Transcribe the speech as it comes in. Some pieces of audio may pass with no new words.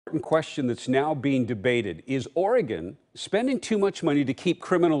Important question that's now being debated. Is Oregon spending too much money to keep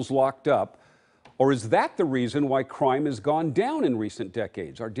criminals locked up, or is that the reason why crime has gone down in recent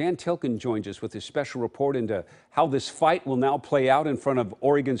decades? Our Dan Tilkin joins us with his special report into how this fight will now play out in front of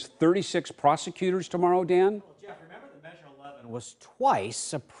Oregon's 36 prosecutors tomorrow, Dan? Well, Jeff, remember that Measure 11 was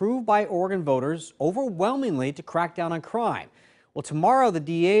twice approved by Oregon voters overwhelmingly to crack down on crime. Well, tomorrow the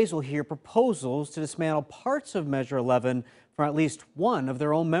DAs will hear proposals to dismantle parts of Measure 11 from at least one of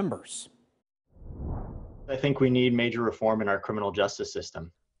their own members. I think we need major reform in our criminal justice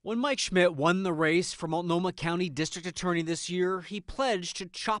system. When Mike Schmidt won the race for Multnomah County District Attorney this year, he pledged to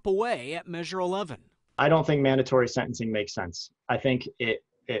chop away at Measure 11. I don't think mandatory sentencing makes sense. I think it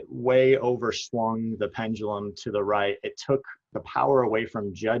way overswung the pendulum to the right. It took the power away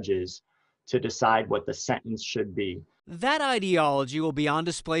from judges to decide what the sentence should be. That ideology will be on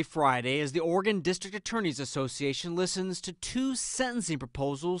display Friday as the Oregon District Attorneys Association listens to two sentencing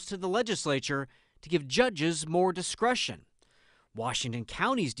proposals to the legislature to give judges more discretion. Washington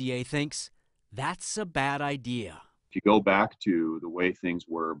County's DA thinks that's a bad idea. If you go back to the way things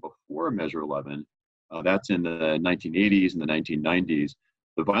were before Measure 11, that's in the 1980s and the 1990s,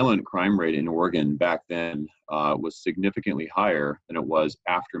 the violent crime rate in Oregon back then was significantly higher than it was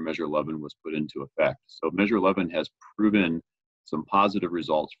after Measure 11 was put into effect. So Measure 11 has proven some positive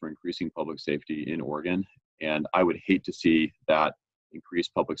results for increasing public safety in Oregon, and I would hate to see that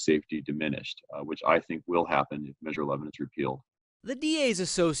increased public safety diminished, which I think will happen if Measure 11 is repealed. The DA's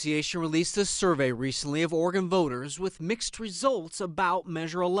Association released a survey recently of Oregon voters with mixed results about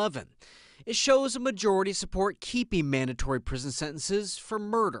Measure 11. It shows a majority support keeping mandatory prison sentences for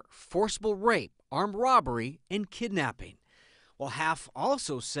murder, forcible rape, armed robbery, and kidnapping. While half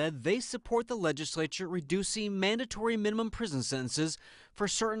also said they support the legislature reducing mandatory minimum prison sentences for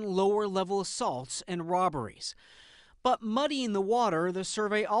certain lower-level assaults and robberies. But muddying the water, the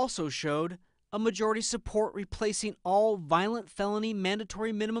survey also showed a majority support replacing all violent felony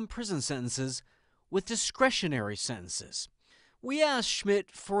mandatory minimum prison sentences with discretionary sentences. We asked Schmidt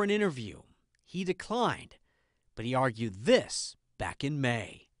for an interview. He declined, but he argued this back in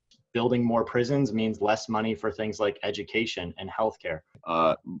May. Building more prisons means less money for things like education and healthcare.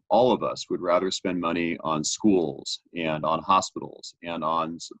 All of us would rather spend money on schools and on hospitals and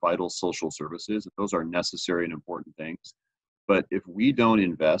on vital social services. Those are necessary and important things. But if we don't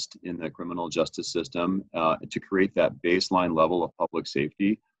invest in the criminal justice system to create that baseline level of public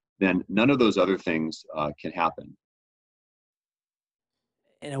safety, then none of those other things can happen.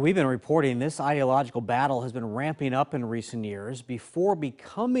 And we've been reporting this ideological battle has been ramping up in recent years. Before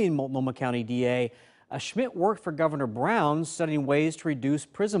becoming Multnomah County DA, Schmidt worked for Governor Brown studying ways to reduce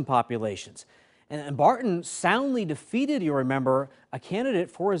prison populations. And Barton soundly defeated, you remember, a candidate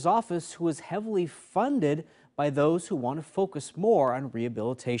for his office who was heavily funded by those who want to focus more on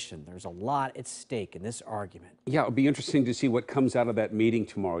rehabilitation. There's a lot at stake in this argument. Yeah, it'll be interesting to see what comes out of that meeting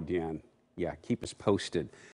tomorrow, Dan. Yeah, keep us posted.